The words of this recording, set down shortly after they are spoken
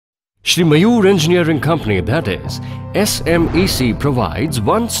Shree Mayur Engineering Company, that is, SMEC, provides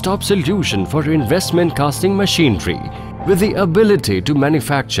one-stop solution for investment casting machinery with the ability to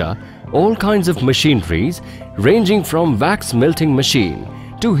manufacture all kinds of machineries ranging from wax melting machine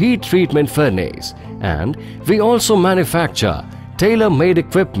to heat treatment furnace, and we also manufacture tailor-made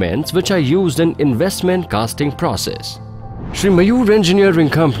equipments which are used in investment casting process. Shree Mayur Engineering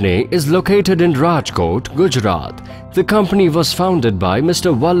Company is located in Rajkot, Gujarat. The company was founded by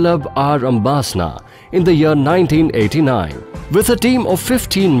Mr. Vallabh R. Ambasna in the year 1989 with a team of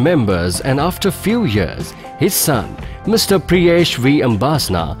 15 members, and after few years, his son, Mr. Priyesh V.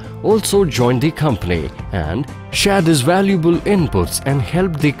 Ambasna, also joined the company and shared his valuable inputs and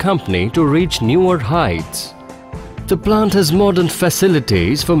helped the company to reach newer heights. The plant has modern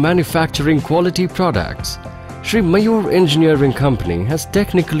facilities for manufacturing quality products. Shree Mayur Engineering Company has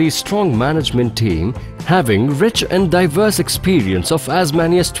technically strong management team having rich and diverse experience of as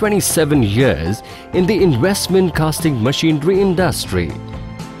many as 27 years in the investment casting machinery industry.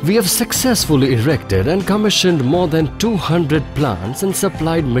 We have successfully erected and commissioned more than 200 plants and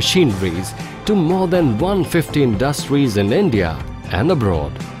supplied machineries to more than 150 industries in India and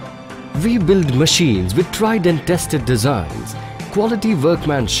abroad. We build machines with tried and tested designs, quality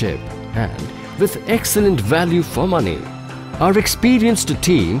workmanship, and with excellent value for money. Our experienced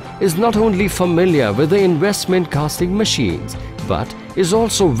team is not only familiar with the investment casting machines but is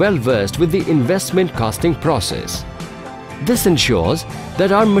also well versed with the investment casting process. This ensures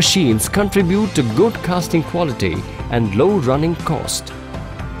that our machines contribute to good casting quality and low running cost.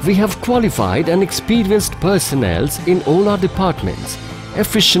 We have qualified and experienced personnel in all our departments,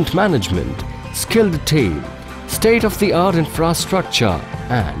 efficient management, skilled team, state-of-the-art infrastructure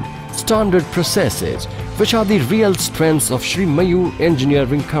and standard processes, which are the real strengths of Shree Mayur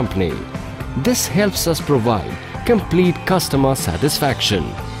Engineering Company. This helps us provide complete customer satisfaction.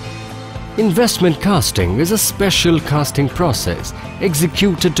 Investment casting is a special casting process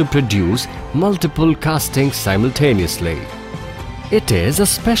executed to produce multiple castings simultaneously. It is a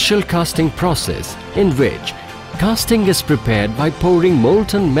special casting process in which casting is prepared by pouring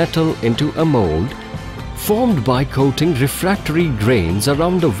molten metal into a mold formed by coating refractory grains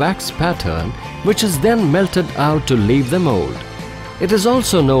around a wax pattern, which is then melted out to leave the mold. It is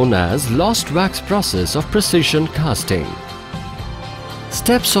also known as lost wax process of precision casting.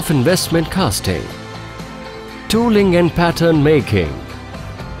 Steps of investment casting: tooling and pattern making,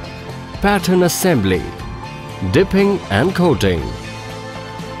 pattern assembly, dipping and coating,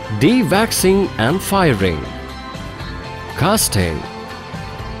 de-waxing and firing, casting,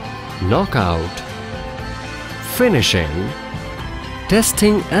 knockout, finishing,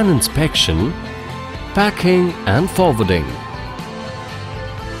 testing and inspection, packing and forwarding.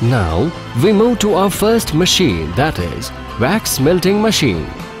 Now we move to our first machine, that is wax melting machine.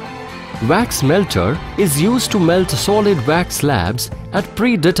 Wax melter is used to melt solid wax slabs at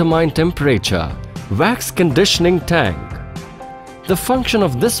predetermined temperature. Wax conditioning tank. The function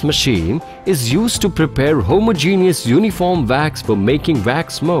of this machine is used to prepare homogeneous uniform wax for making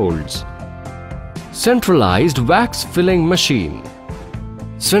wax molds. Centralized wax filling machine.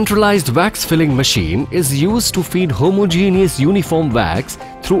 Centralized wax filling machine is used to feed homogeneous uniform wax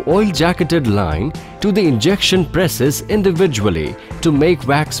through oil-jacketed line to the injection presses individually to make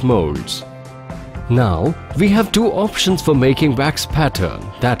wax molds. Now we have two options for making wax pattern,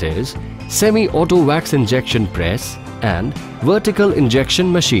 that is semi-auto wax injection press and vertical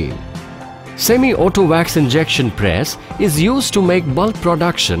injection machine. Semi-auto wax injection press is used to make bulk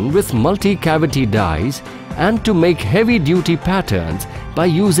production with multi-cavity dies and to make heavy-duty patterns by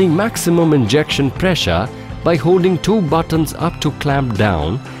using maximum injection pressure by holding two buttons up to clamp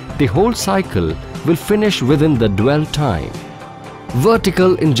down. The whole cycle will finish within the dwell time.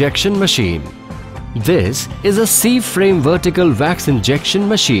 Vertical injection machine. This is a C-frame vertical wax injection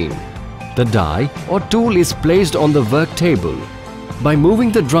machine. The die or tool is placed on the work table. By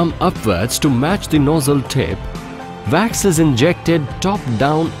moving the drum upwards to match the nozzle tip, wax is injected top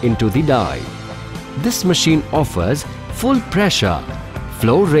down into the die. This machine offers full pressure,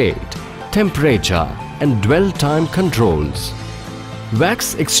 flow rate, temperature and dwell time controls.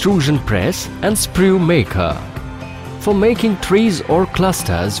 Wax extrusion press and sprue maker. For making trees or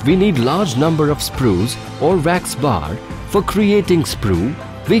clusters, we need large number of sprues or wax bar. For creating sprue,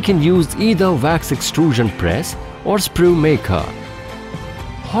 we can use either wax extrusion press or sprue maker.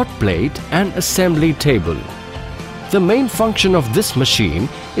 Hot plate and assembly table. The main function of this machine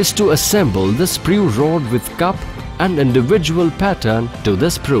is to assemble the sprue rod with cup and individual pattern to the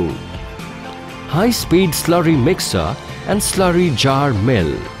sprue. High-speed slurry mixer and slurry jar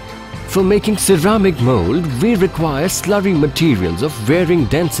mill. For making ceramic mold, we require slurry materials of varying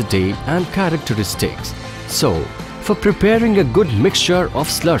density and characteristics. So, for preparing a good mixture of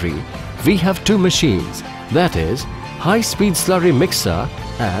slurry, we have two machines, that is, high-speed slurry mixer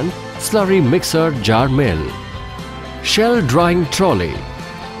and slurry mixer jar mill. Shell drying trolley.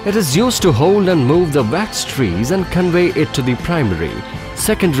 It is used to hold and move the waxed trees and convey it to the primary,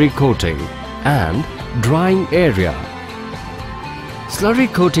 secondary coating and drying area.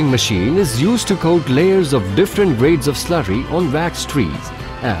 Slurry coating machine is used to coat layers of different grades of slurry on waxed trees,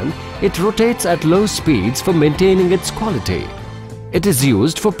 and it rotates at low speeds for maintaining its quality. It is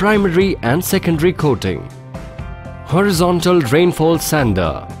used for primary and secondary coating. Horizontal rainfall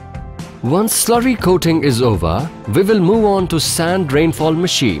sander. Once slurry coating is over, we will move on to sand rainfall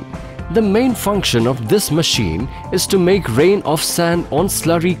machine. The main function of this machine is to make rain of sand on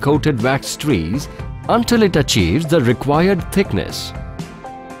slurry coated waxed trees until it achieves the required thickness.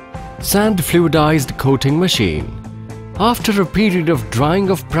 Sand fluidized coating machine. After a period of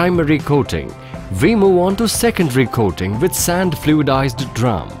drying of primary coating, we move on to secondary coating with sand fluidized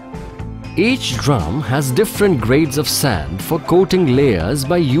drum. Each drum has different grades of sand for coating layers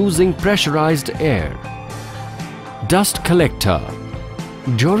by using pressurized air. Dust collector.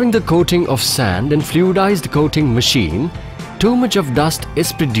 During the coating of sand in fluidized coating machine, too much of dust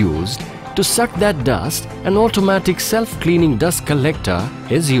is produced. To suck that dust, an automatic self-cleaning dust collector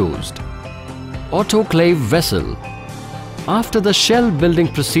is used. Autoclave vessel. After the shell building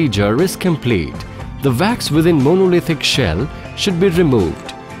procedure is complete, the wax within monolithic shell should be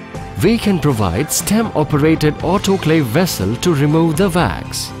removed. We can provide stem-operated autoclave vessel to remove the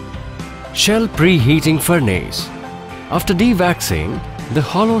wax. Shell preheating furnace. After dewaxing, the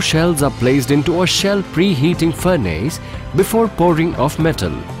hollow shells are placed into a shell preheating furnace before pouring of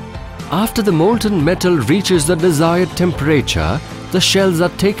metal. After the molten metal reaches the desired temperature, the shells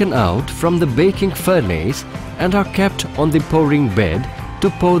are taken out from the baking furnace and are kept on the pouring bed to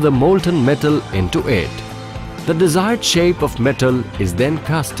pour the molten metal into it. The desired shape of metal is then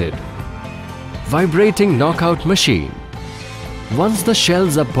casted. Vibrating knockout machine. Once the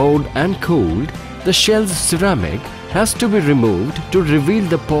shells are poured and cooled, the shell's ceramic has to be removed to reveal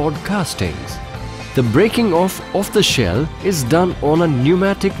the poured castings. The breaking off of the shell is done on a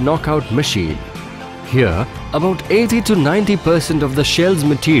pneumatic knockout machine. Here, about 80 to 90% of the shell's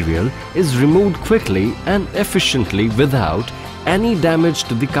material is removed quickly and efficiently without any damage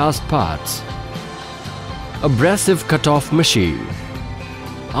to the cast parts. Abrasive cut-off machine.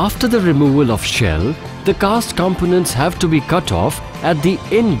 After the removal of shell, the cast components have to be cut off at the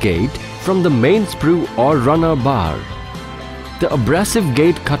in gate from the main sprue or runner bar. The abrasive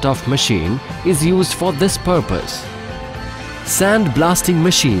gate cut-off machine is used for this purpose. Sand blasting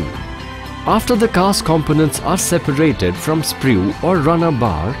machine. After the cast components are separated from sprue or runner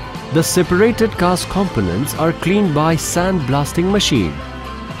bar, the separated cast components are cleaned by sand blasting machine.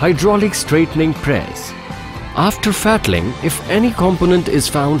 Hydraulic straightening press. After fettling, if any component is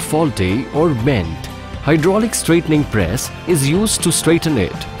found faulty or bent, hydraulic straightening press is used to straighten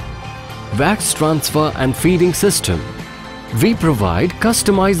it. Wax transfer and feeding system. We provide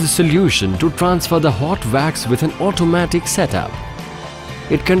customized solution to transfer the hot wax with an automatic setup.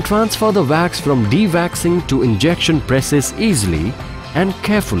 It can transfer the wax from dewaxing to injection presses easily and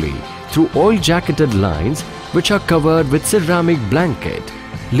carefully through oil-jacketed lines which are covered with ceramic blanket,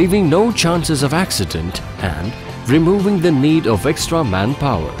 leaving no chances of accident and removing the need of extra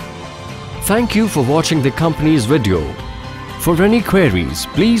manpower. Thank you for watching the company's video. For any queries,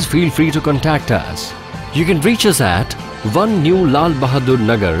 please feel free to contact us. You can reach us at 1 New Lal Bahadur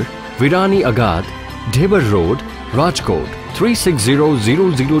Nagar, Virani Agad, Dhebar Road, Rajkot,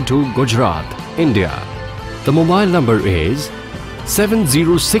 360002 Gujarat, India. The mobile number is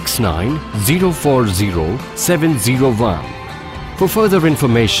 7069 040 701. For further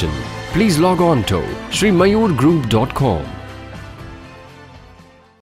information, please log on to shreemayurgroup.com.